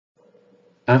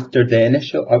After the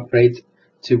initial upgrade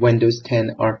to Windows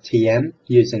 10 RTM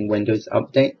using Windows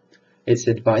Update, it's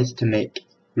advised to make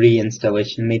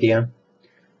reinstallation media,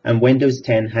 and Windows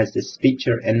 10 has this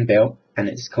feature inbuilt and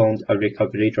it's called a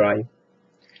recovery drive.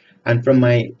 And from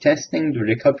my testing, the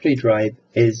recovery drive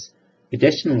is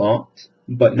edition locked,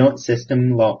 but not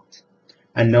system locked,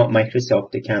 and not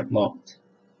Microsoft account locked.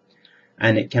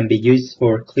 And it can be used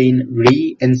for clean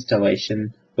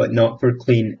reinstallation, but not for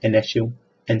clean initial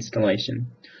installation.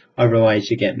 Otherwise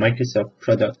you get Microsoft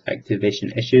product activation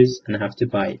issues and have to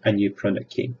buy a new product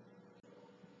key.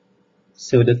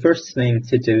 So the first thing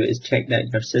to do is check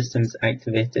that your system's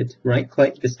activated. Right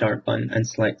click the start button and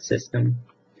select system.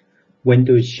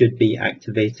 Windows should be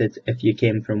activated if you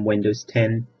came from Windows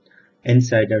 10,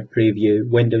 Insider Preview,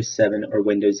 Windows 7 or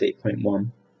Windows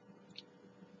 8.1.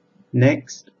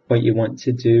 Next, what you want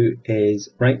to do is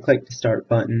right click the start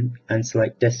button and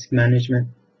select disk management.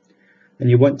 And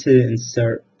you want to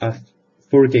insert a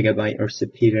 4GB or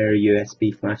superior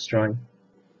USB flash drive.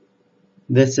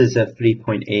 This is a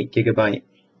 3.8GB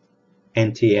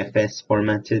NTFS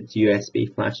formatted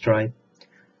USB flash drive.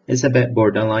 It's a bit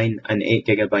borderline, an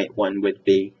 8GB one would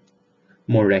be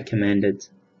more recommended.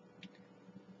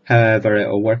 However, it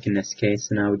will work in this case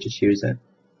and I will just use it.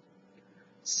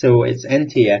 So it's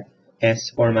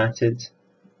NTFS formatted,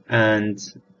 and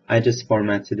I just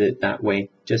formatted it that way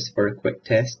just for a quick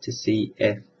test to see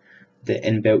if the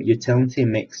inbuilt utility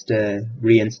makes the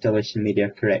reinstallation media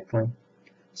correctly.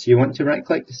 So you want to right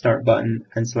click the start button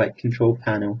and select control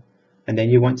panel, and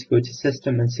then you want to go to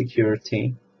system and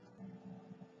security,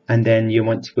 and then you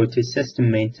want to go to system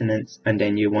maintenance, and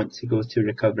then you want to go to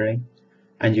recovery,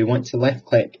 and you want to left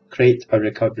click create a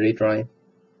recovery drive,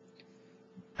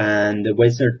 and the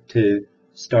wizard to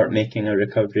start making a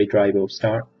recovery drive will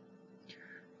start,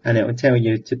 and it will tell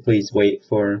you to please wait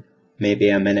for maybe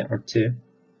a minute or two.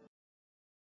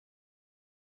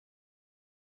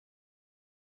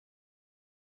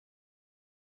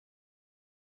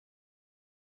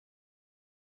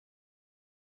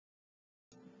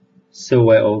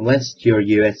 So it will list your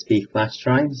USB flash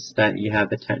drives that you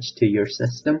have attached to your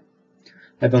system.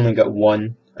 I've only got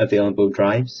one available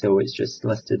drive, so it's just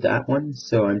listed that one.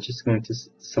 So I'm just going to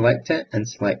select it and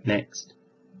select next.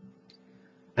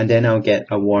 And then I'll get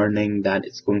a warning that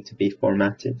it's going to be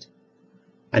formatted.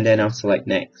 And then I'll select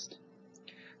next.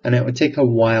 And it will take a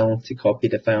while to copy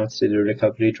the files to the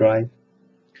recovery drive.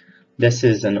 This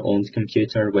is an old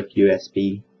computer with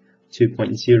USB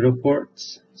 2.0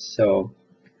 ports, so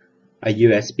a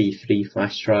USB 3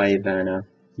 flash drive and a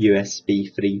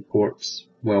USB 3 ports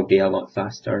will be a lot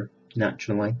faster,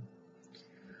 naturally.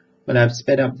 But I've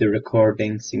sped up the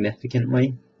recording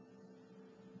significantly,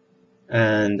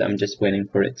 and I'm just waiting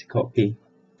for it to copy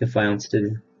the files to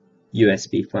the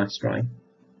USB flash drive.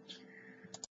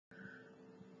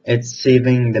 It's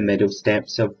saving the middle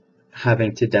steps of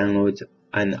having to download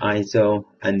an ISO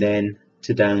and then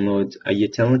to download a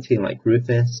utility like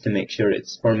Rufus to make sure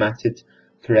it's formatted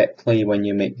correctly when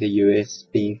you make the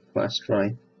USB flash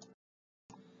drive.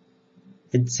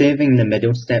 It's saving the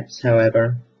middle steps,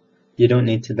 however. You don't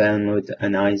need to download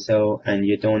an ISO and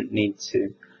you don't need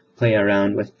to play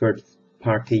around with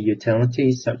third-party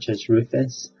utilities such as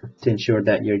Rufus to ensure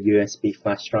that your USB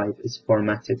flash drive is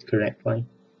formatted correctly.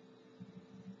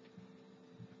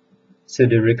 So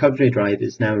the recovery drive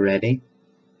is now ready,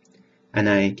 and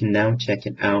I can now check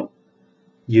it out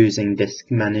using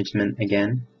disk management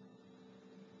again.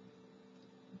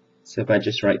 So if I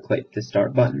just right click the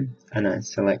start button and I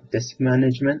select disk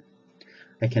management,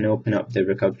 I can open up the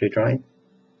recovery drive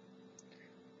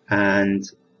and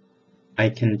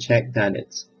I can check that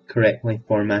it's correctly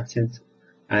formatted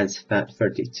as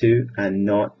FAT32 and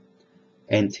not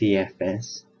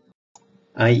NTFS,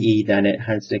 i.e. that it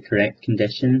has the correct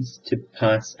conditions to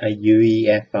pass a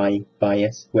UEFI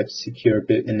BIOS with secure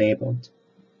boot enabled.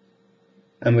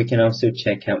 And we can also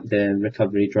check out the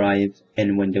recovery drive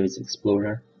in Windows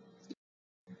Explorer.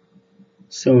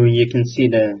 So you can see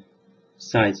the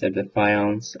size of the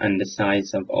files and the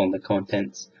size of all the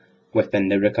contents within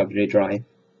the recovery drive.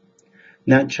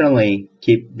 Naturally,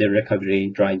 keep the recovery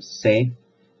drive safe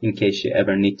in case you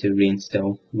ever need to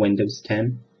reinstall Windows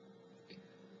 10.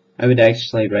 I would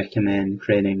actually recommend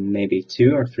creating maybe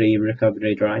 2 or 3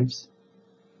 recovery drives,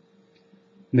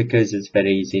 because it's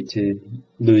very easy to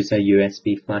lose a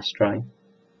USB flash drive.